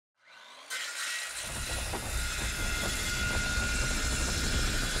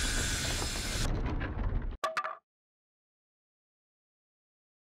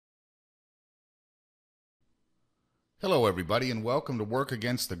Hello everybody and welcome to Work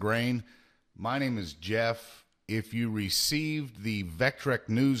Against the Grain. My name is Jeff. If you received the Vectric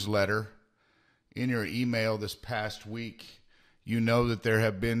newsletter in your email this past week, you know that there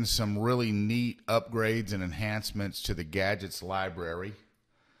have been some really neat upgrades and enhancements to the gadgets library.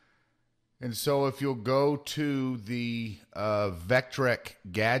 And so if you'll go to the Vectric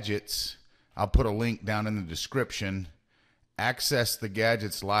gadgets, I'll put a link down in the description, access the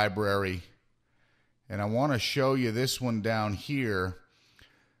gadgets library. And I want to show you this one down here.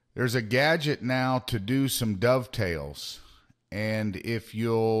 There's a gadget now to do some dovetails. And if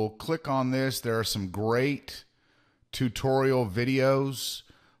you'll click on this, there are some great tutorial videos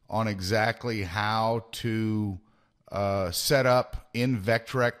on exactly how to set up in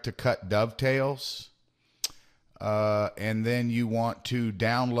Vectric to cut dovetails. And then you want to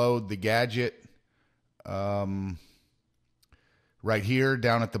download the gadget right here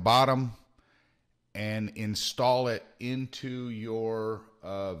down at the bottom and install it into your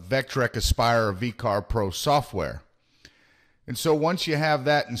Vectric Aspire VCAR Pro software. And so once you have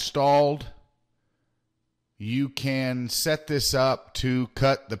that installed, you can set this up to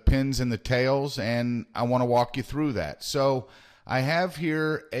cut the pins and the tails, and I want to walk you through that. So I have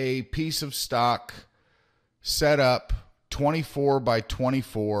here a piece of stock set up 24 by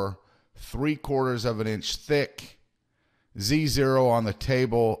 24, 3/4 of an inch thick, Z0 on the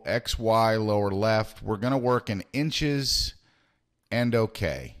table, XY lower left. We're going to work in inches and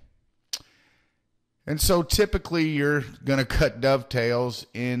okay. And so typically you're going to cut dovetails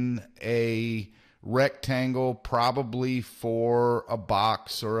in a rectangle, probably for a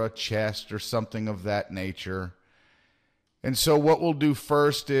box or a chest or something of that nature. And so what we'll do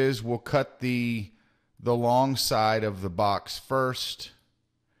first is we'll cut the long side of the box first.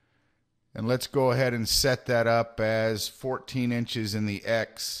 And let's go ahead and set that up as 14 inches in the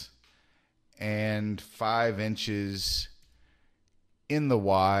X and 5 inches in the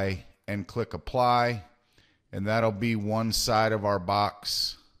Y, and click apply. And that'll be one side of our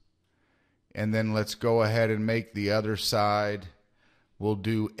box. And then let's go ahead and make the other side. We'll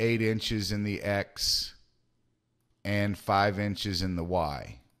do 8 inches in the X and 5 inches in the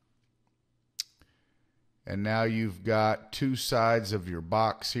Y. And now you've got two sides of your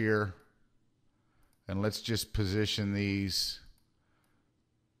box here. And let's just position these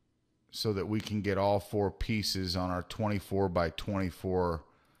so that we can get all four pieces on our 24 by 24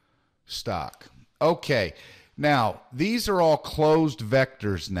 stock. Okay, now these are all closed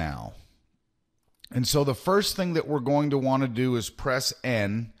vectors now. And so the first thing that we're going to want to do is press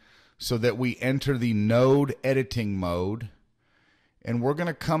N so that we enter the node editing mode. And we're going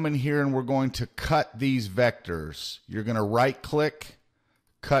to come in here and we're going to cut these vectors. You're going to right click,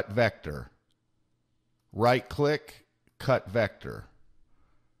 cut vector. Right click, cut vector.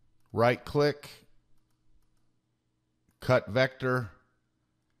 Right click, cut vector,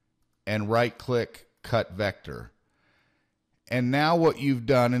 and right click, cut vector. And now what you've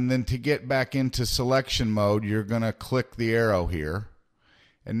done, and then to get back into selection mode, you're going to click the arrow here.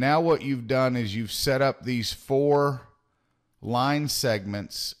 And now what you've done is you've set up these 4 line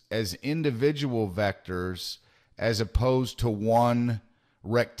segments as individual vectors as opposed to one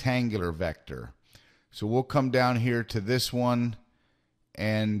rectangular vector. So we'll come down here to this one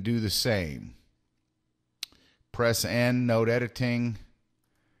and do the same. Press N, node editing,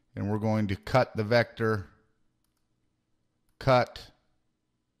 and we're going to cut the vector, cut,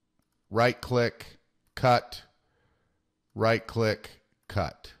 right click, cut, right click,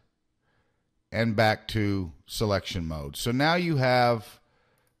 cut, and back to selection mode. So now you have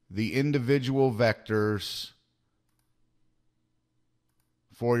the individual vectors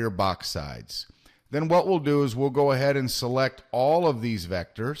for your box sides. Then what we'll do is we'll go ahead and select all of these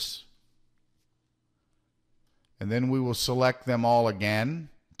vectors. And then we will select them all again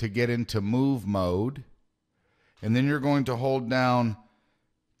to get into move mode. And then you're going to hold down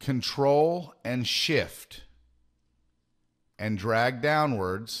Control and Shift and drag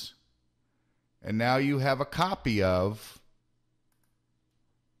downwards. And now you have a copy of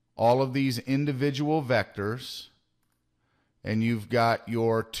all of these individual vectors. And you've got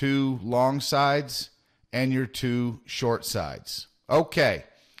your 2 long sides and your 2 short sides. Okay,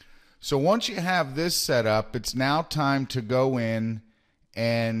 so once you have this set up, it's now time to go in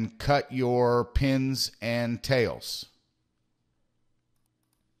and cut your pins and tails.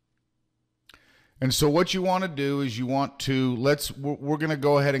 And so what you want to do is you want to, we're going to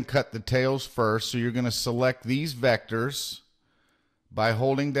go ahead and cut the tails first. So you're going to select these vectors by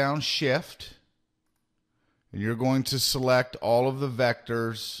holding down Shift. And you're going to select all of the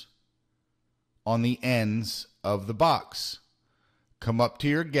vectors on the ends of the box. come up to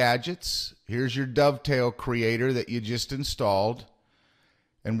your gadgets. Here's your dovetail creator that you just installed.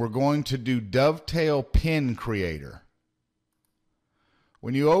 And we're going to do dovetail pin creator.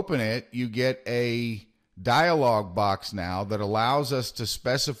 When you open it, you get a dialog box now that allows us to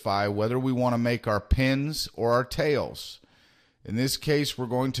specify whether we want to make our pins or our tails. In this case, we're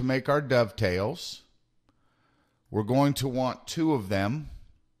going to make our dovetails. We're going to want 2 of them.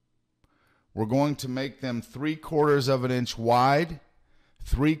 We're going to make them 3/4 of an inch wide,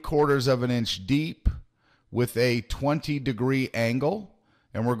 3/4 of an inch deep with a 20-degree angle,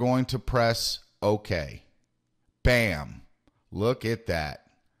 and we're going to press OK. Bam! Look at that.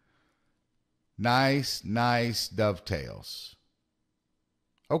 Nice, nice dovetails.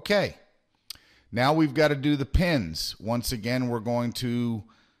 Okay. Now we've got to do the pins. Once again, we're going to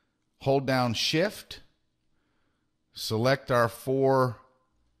hold down Shift, select our 4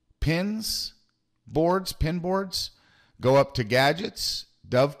 pin boards, go up to Gadgets,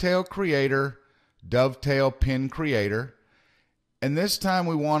 Dovetail Creator, Dovetail Pin Creator, and this time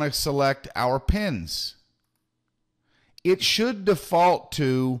we want to select our pins. It should default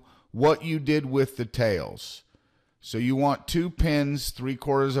to what you did with the tails. So you want 2 pins,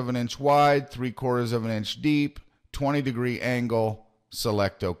 3/4 of an inch wide, 3/4 of an inch deep, 20-degree angle,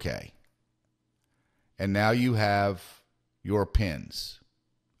 select OK. And now you have your pins.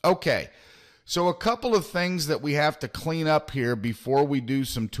 Okay, so a couple of things that we have to clean up here before we do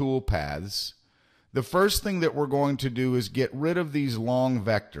some tool paths. The first thing that we're going to do is get rid of these long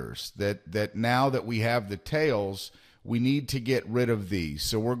vectors that now that we have the tails, we need to get rid of these.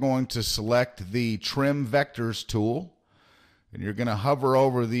 So we're going to select the Trim Vectors tool, and you're going to hover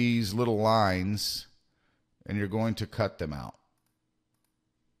over these little lines, and you're going to cut them out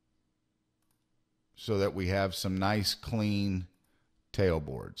so that we have some nice, clean tail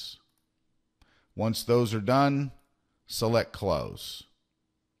boards. Once those are done, select Close.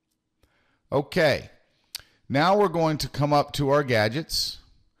 Okay, now we're going to come up to our gadgets,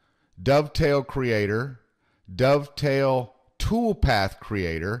 Dovetail Creator, Dovetail Toolpath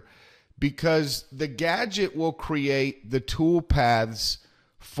Creator, because the gadget will create the tool paths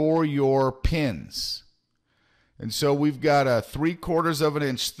for your pins. And so we've got a 3/4 of an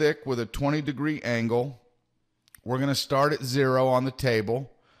inch thick with a 20-degree angle. We're going to start at 0 on the table.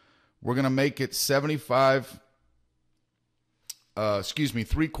 We're going to make it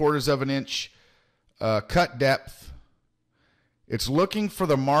 3/4 of an inch cut depth. It's looking for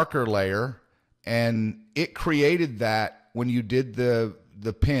the marker layer, and it created that when you did the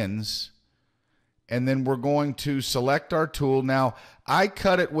pins. And then we're going to select our tool. Now, I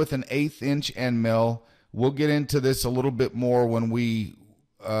cut it with an 1/8 inch end mill. We'll get into this a little bit more when we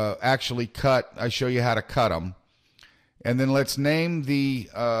actually cut. I show you how to cut them. And then let's name the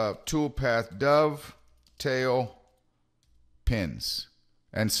tool path Dovetail Pins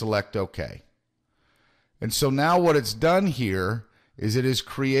and select OK. And so now what it's done here is it has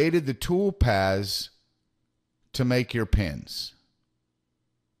created the tool paths to make your pins.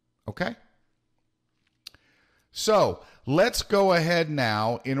 Okay? So let's go ahead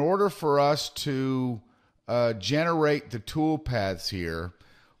now. In order for us to generate the tool paths here,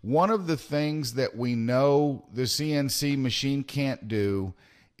 one of the things that we know the CNC machine can't do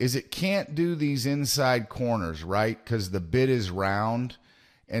is it can't do these inside corners, right? Because the bit is round.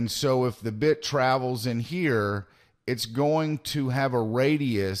 And so if the bit travels in here, it's going to have a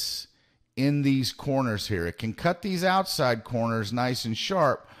radius in these corners here. It can cut these outside corners nice and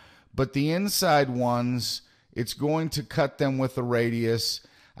sharp, but the inside ones, it's going to cut them with a radius.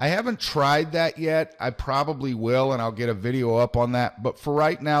 I haven't tried that yet. I probably will, and I'll get a video up on that. But for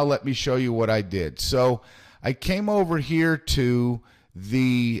right now, let me show you what I did. So I came over here to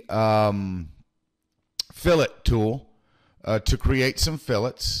the fillet tool to create some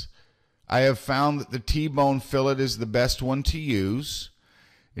fillets. I have found that the T-bone fillet is the best one to use.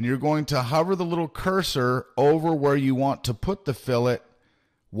 And you're going to hover the little cursor over where you want to put the fillet,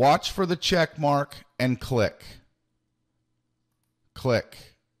 watch for the check mark, and click.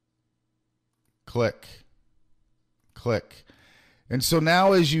 Click. Click. Click. And so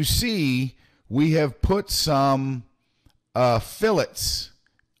now, as you see, we have put some fillets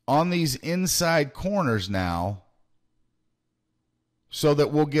on these inside corners now so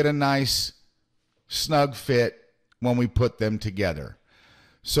that we'll get a nice snug fit when we put them together.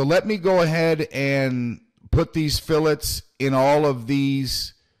 So let me go ahead and put these fillets in all of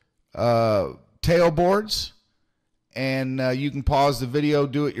these tail boards, and you can pause the video,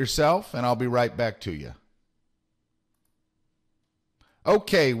 do it yourself, and I'll be right back to you.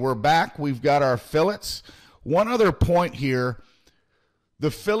 Okay, we're back. We've got our fillets. One other point here,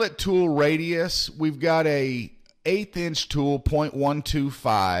 the fillet tool radius, we've got a 1/8" tool,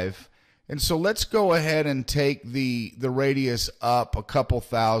 0.125. And so let's go ahead and take the radius up a couple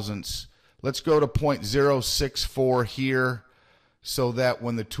thousandths. Let's go to 0.064 here, so that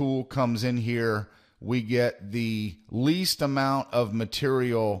when the tool comes in here, we get the least amount of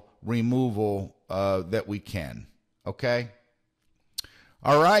material removal that we can. Okay?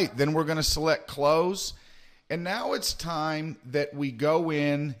 All right, then we're going to select close. And now it's time that we go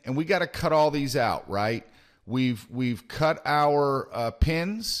in, and we got to cut all these out, right? We've cut our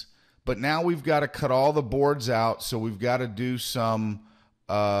pins, but now we've got to cut all the boards out, so we've got to do some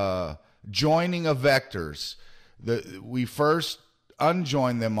joining of vectors. We first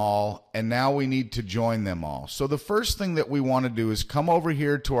unjoin them all, and now we need to join them all. So the first thing that we want to do is come over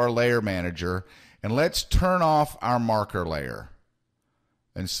here to our layer manager, and let's turn off our marker layer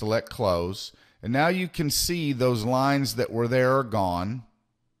and select close. And now you can see those lines that were there are gone.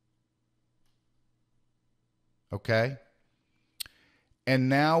 Okay? And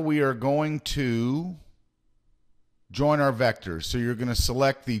now we are going to join our vectors. So you're going to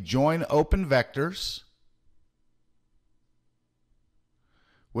select the Join Open Vectors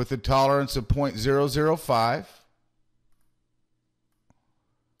with a tolerance of 0.005.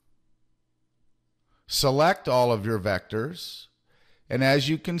 Select all of your vectors. And as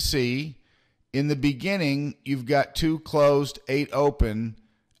you can see, in the beginning, you've got 2 closed, 8 open.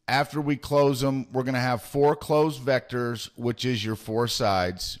 After we close them, we're going to have 4 closed vectors, which is your 4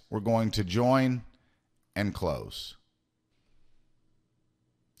 sides. We're going to join and close.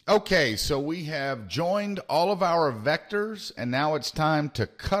 Okay, so we have joined all of our vectors, and now it's time to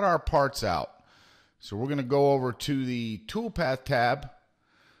cut our parts out. So we're going to go over to the Toolpath tab.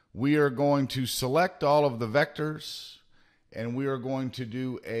 We are going to select all of the vectors, and we are going to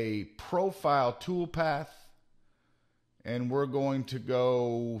do a profile toolpath, and we're going to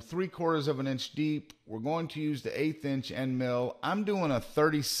go 3/4 of an inch deep. We're going to use the 1/8 inch end mill. I'm doing a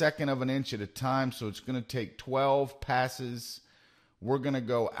 32nd of an inch at a time, so it's going to take 12 passes. We're going to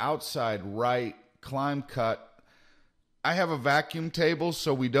go outside right, climb cut. I have a vacuum table,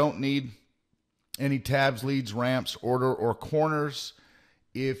 so we don't need any tabs, leads, ramps, order, or corners.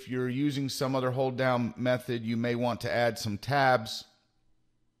 If you're using some other hold down method, you may want to add some tabs,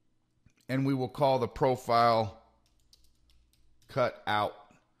 and we will call the profile cut out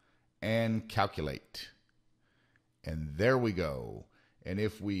and calculate. And there we go. And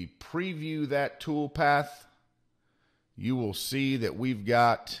if we preview that tool path, you will see that we've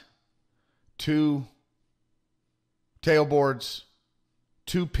got 2 tail boards,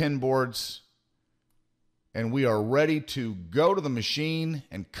 2 pin boards, and we are ready to go to the machine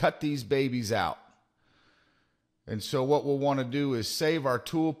and cut these babies out. And so what we'll want to do is save our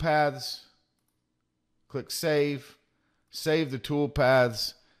tool paths, click save, save the tool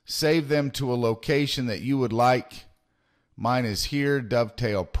paths, save them to a location that you would like. Mine is here,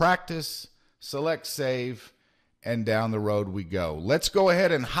 Dovetail Practice, select save, and down the road we go. Let's go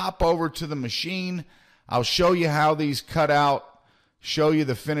ahead and hop over to the machine. I'll show you how these cut out, show you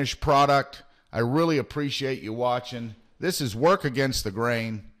the finished product. I really appreciate you watching. This is Work Against the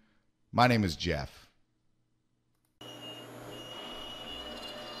Grain. My name is Jeff.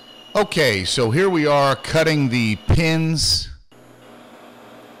 Okay, so here we are cutting the pins.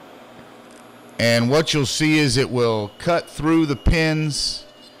 And what you'll see is it will cut through the pins.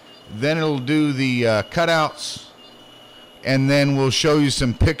 Then it'll do the cutouts. And then we'll show you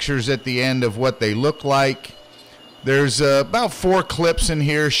some pictures at the end of what they look like. There's about 4 clips in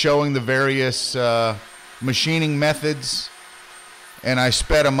here showing the various machining methods, and I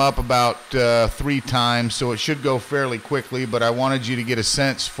sped them up about 3 times, so it should go fairly quickly, but I wanted you to get a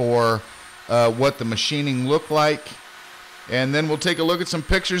sense for what the machining looked like, and then we'll take a look at some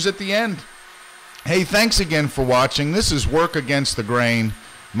pictures at the end. Hey, thanks again for watching. This is Work Against the Grain.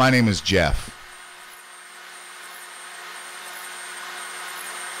 My name is Jeff.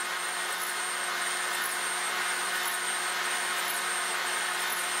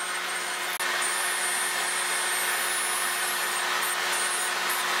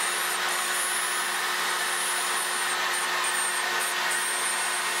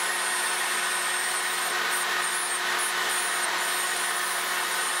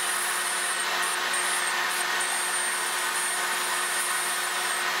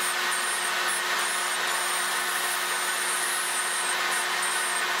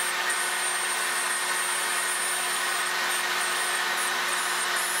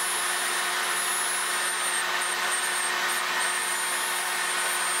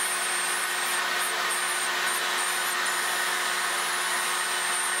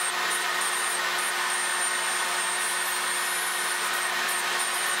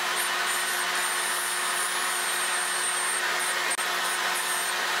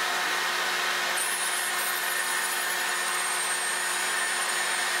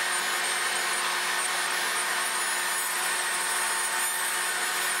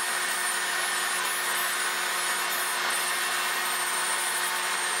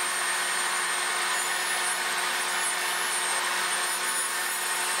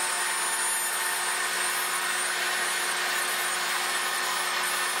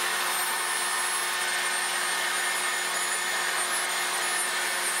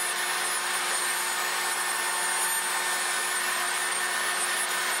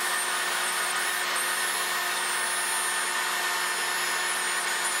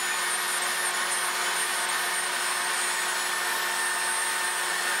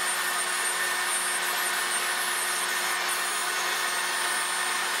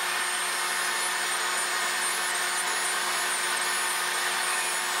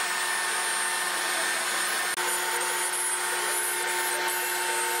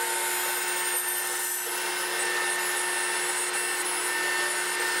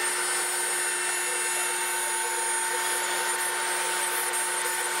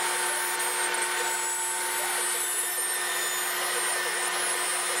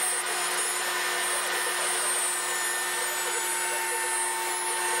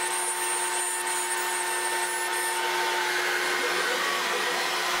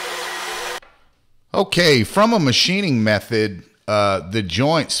 Okay, from a machining method, the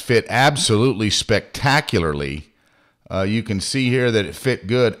joints fit absolutely spectacularly. You can see here that it fit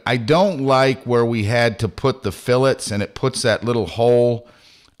good. I don't like where we had to put the fillets and it puts that little hole.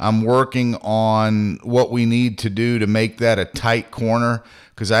 I'm working on what we need to do to make that a tight corner,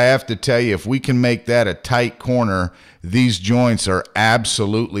 because I have to tell you, if we can make that a tight corner, these joints are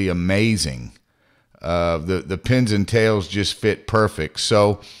absolutely amazing. The pins and tails just fit perfect.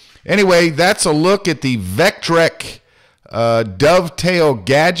 So anyway, that's a look at the Vectric Dove Tail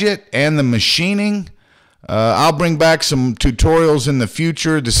Gadget and the machining. I'll bring back some tutorials in the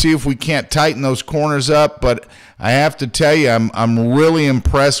future to see if we can't tighten those corners up, but I have to tell you, I'm really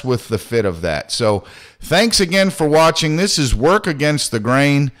impressed with the fit of that. So thanks again for watching. This is Work Against the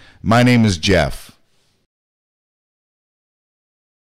Grain. My name is Jeff.